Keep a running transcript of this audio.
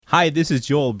Hi, this is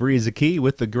Joel Briezicki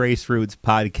with the Grace Roots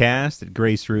podcast at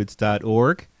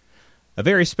graceroots.org. A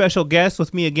very special guest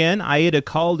with me again, Aida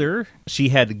Calder. She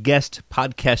had guest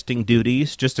podcasting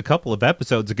duties just a couple of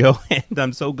episodes ago, and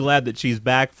I'm so glad that she's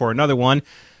back for another one.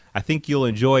 I think you'll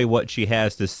enjoy what she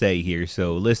has to say here,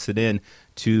 so listen in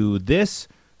to this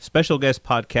special guest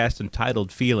podcast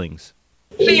entitled Feelings.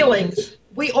 Feelings.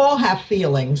 We all have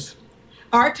feelings.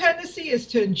 Our tendency is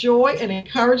to enjoy and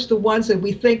encourage the ones that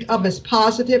we think of as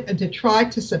positive and to try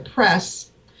to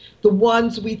suppress the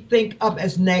ones we think of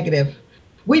as negative.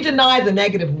 We deny the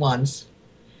negative ones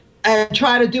and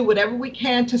try to do whatever we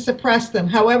can to suppress them.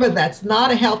 However, that's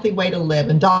not a healthy way to live,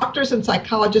 and doctors and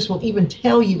psychologists will even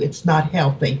tell you it's not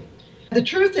healthy. The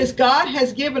truth is, God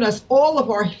has given us all of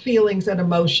our feelings and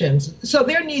emotions, so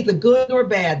they're neither good nor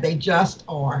bad, they just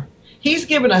are. He's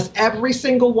given us every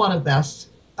single one of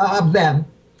them,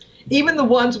 even the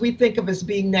ones we think of as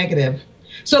being negative.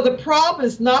 So the problem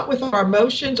is not with our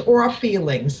emotions or our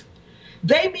feelings.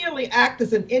 They merely act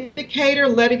as an indicator,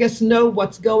 letting us know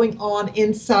what's going on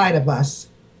inside of us.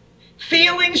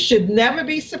 Feelings should never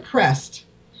be suppressed.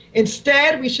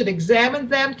 Instead, we should examine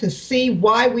them to see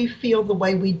why we feel the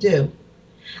way we do.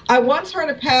 I once heard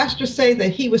a pastor say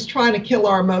that he was trying to kill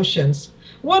our emotions.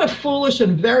 What a foolish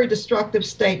and very destructive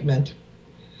statement.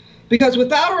 Because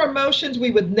without our emotions,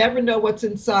 we would never know what's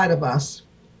inside of us.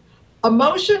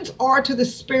 Emotions are to the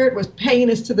spirit what pain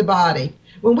is to the body.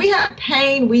 When we have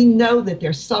pain, we know that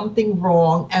there's something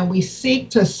wrong, and we seek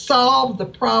to solve the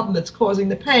problem that's causing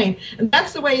the pain. And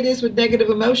that's the way it is with negative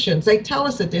emotions. They tell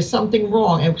us that there's something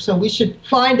wrong, and so we should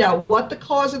find out what the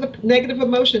cause of the negative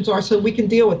emotions are so we can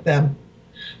deal with them.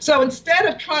 So instead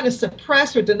of trying to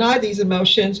suppress or deny these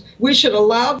emotions, we should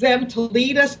allow them to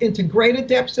lead us into greater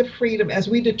depths of freedom as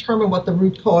we determine what the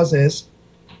root cause is.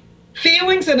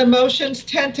 Feelings and emotions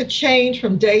tend to change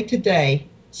from day to day,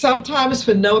 sometimes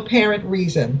for no apparent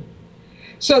reason.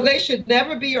 So they should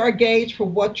never be our gauge for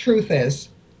what truth is.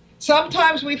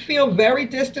 Sometimes we feel very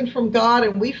distant from God,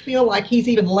 and we feel like He's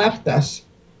even left us.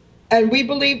 And we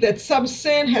believe that some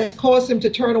sin has caused Him to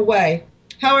turn away.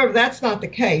 However, that's not the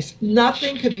case.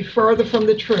 Nothing could be further from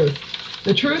the truth.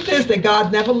 The truth is that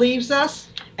God never leaves us,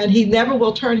 and He never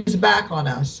will turn His back on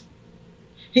us.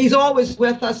 He's always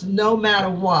with us no matter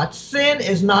what. Sin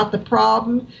is not the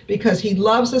problem because He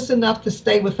loves us enough to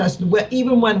stay with us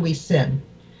even when we sin.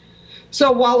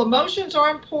 So while emotions are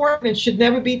important and should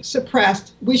never be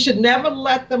suppressed, we should never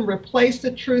let them replace the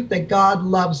truth that God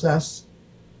loves us.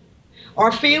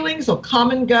 Our feelings will come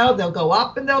and go. They'll go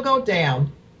up and they'll go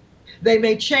down. They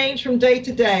may change from day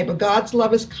to day, but God's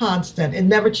love is constant. It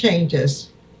never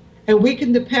changes. And we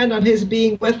can depend on His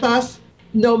being with us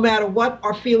no matter what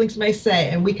our feelings may say.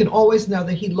 And we can always know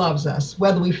that He loves us,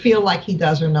 whether we feel like He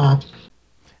does or not.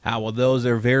 Well, those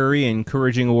are very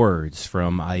encouraging words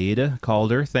from Aida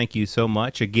Calder. Thank you so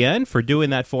much again for doing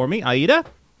that for me. Aida,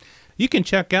 you can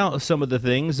check out some of the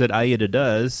things that Aida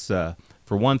does.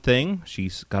 For one thing,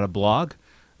 she's got a blog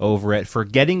over at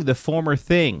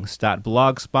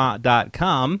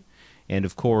forgettingtheformerthings.blogspot.com, and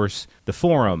of course the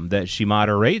forum that she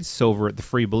moderates over at the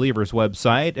Free Believers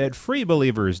website at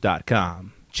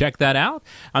freebelievers.com. Check that out.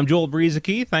 I'm Joel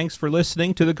Briezicki. Thanks for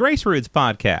listening to the Grace Roots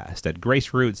podcast at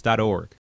graceroots.org.